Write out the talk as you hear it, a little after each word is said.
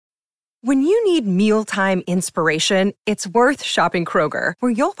When you need mealtime inspiration, it's worth shopping Kroger,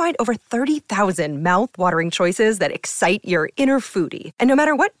 where you'll find over 30,000 mouth-watering choices that excite your inner foodie. And no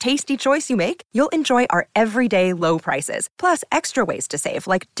matter what tasty choice you make, you'll enjoy our everyday low prices, plus extra ways to save,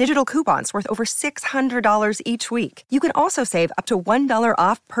 like digital coupons worth over $600 each week. You can also save up to $1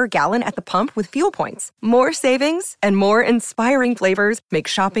 off per gallon at the pump with fuel points. More savings and more inspiring flavors make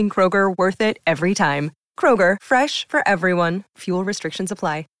shopping Kroger worth it every time. Kroger, fresh for everyone. Fuel restrictions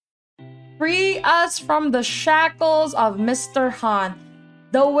apply. Free us from the shackles of Mr. Han.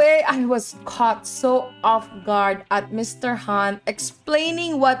 The way I was caught so off guard at Mr. Han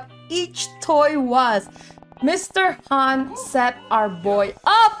explaining what each toy was. Mr. Han set our boy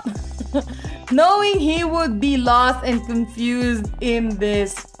up, knowing he would be lost and confused in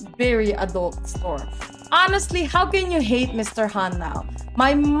this very adult store. Honestly, how can you hate Mr. Han now?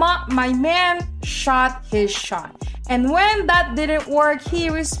 My man shot his shot. And when that didn't work, he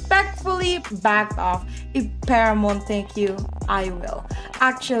respectfully backed off. If Paramount, thank you, I will.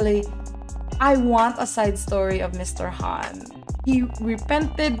 Actually, I want a side story of Mr. Han. He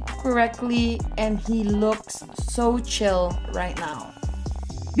repented correctly and he looks so chill right now.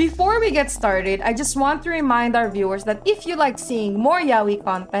 Before we get started, I just want to remind our viewers that if you like seeing more yaoi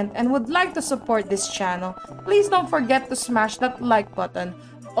content and would like to support this channel, please don't forget to smash that like button.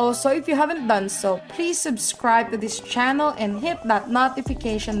 Also, if you haven't done so, please subscribe to this channel and hit that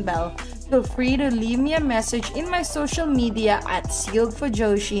notification bell. Feel free to leave me a message in my social media at Sealed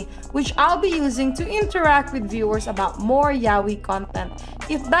Fujoshi, which I'll be using to interact with viewers about more yaoi content.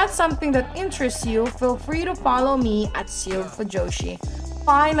 If that's something that interests you, feel free to follow me at Sealed Fujoshi.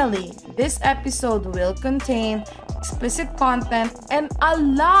 Finally, this episode will contain explicit content and a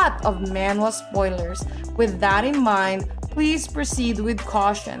lot of manhwa spoilers. With that in mind, please proceed with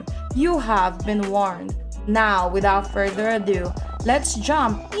caution. You have been warned. Now, without further ado, let's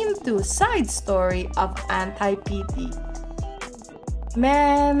jump into side story of Anti-PT.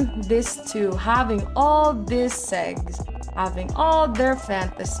 Man, this two, having all these segs, having all their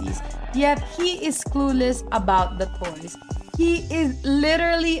fantasies, yet he is clueless about the toys. He is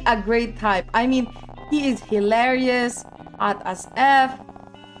literally a great type. I mean, he is hilarious, hot as F,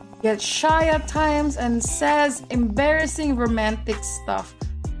 gets shy at times and says embarrassing romantic stuff.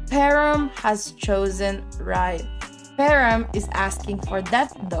 Param has chosen right. Param is asking for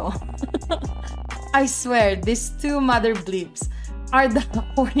death though. I swear, these two mother bleeps are the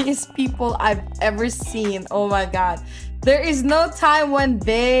horniest people I've ever seen. Oh my god. There is no time when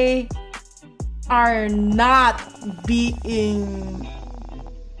they are not being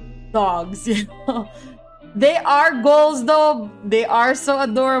dogs, you know? They are goals though. They are so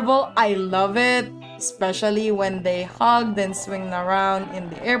adorable. I love it. Especially when they hug and swing around in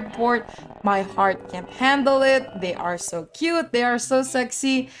the airport. My heart can't handle it. They are so cute. They are so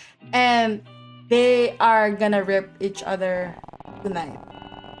sexy. And they are gonna rip each other tonight.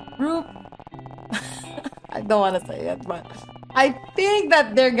 Roop. I don't want to say it, but I think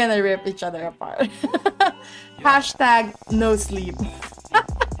that they're gonna rip each other apart. Hashtag no sleep.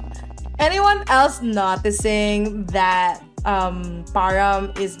 Anyone else noticing that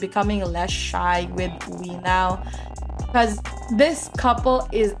Param is becoming less shy with Wee now? Because this couple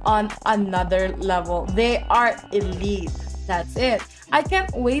is on another level. They are elite. That's it. I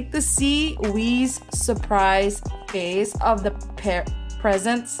can't wait to see Wee's surprise face of the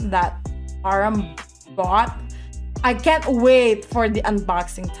presents that Param bought. I can't wait for the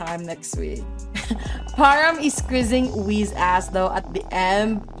unboxing time next week. Param is squeezing Wee's ass though at the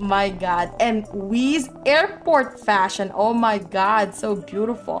end. My god. And Wee's airport fashion. Oh my god. So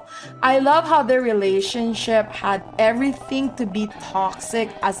beautiful. I love how their relationship had everything to be toxic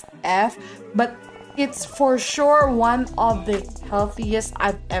as F. But it's for sure one of the healthiest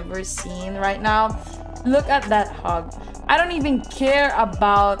I've ever seen right now. Look at that hug. I don't even care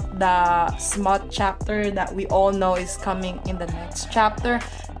about the smut chapter that we all know is coming in the next chapter.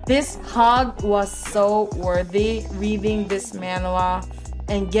 This hug was so worthy. Reading this manhwa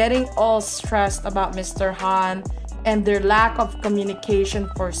and getting all stressed about Mr. Han and their lack of communication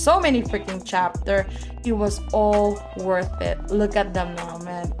for so many freaking chapters, it was all worth it. Look at them now,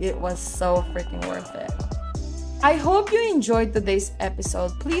 man. It was so freaking worth it. I hope you enjoyed today's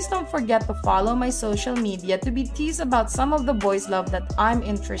episode. Please don't forget to follow my social media to be teased about some of the boys' love that I'm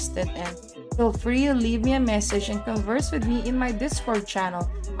interested in. Feel free to leave me a message and converse with me in my Discord channel.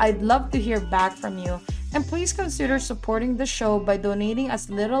 I'd love to hear back from you. And please consider supporting the show by donating as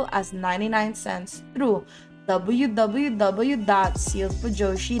little as 99 cents through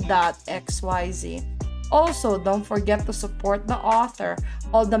www.sealedfujoshi.xyz. Also, don't forget to support the author.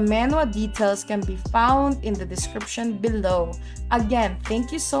 All the manhwa details can be found in the description below. Again,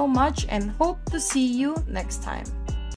 thank you so much and hope to see you next time.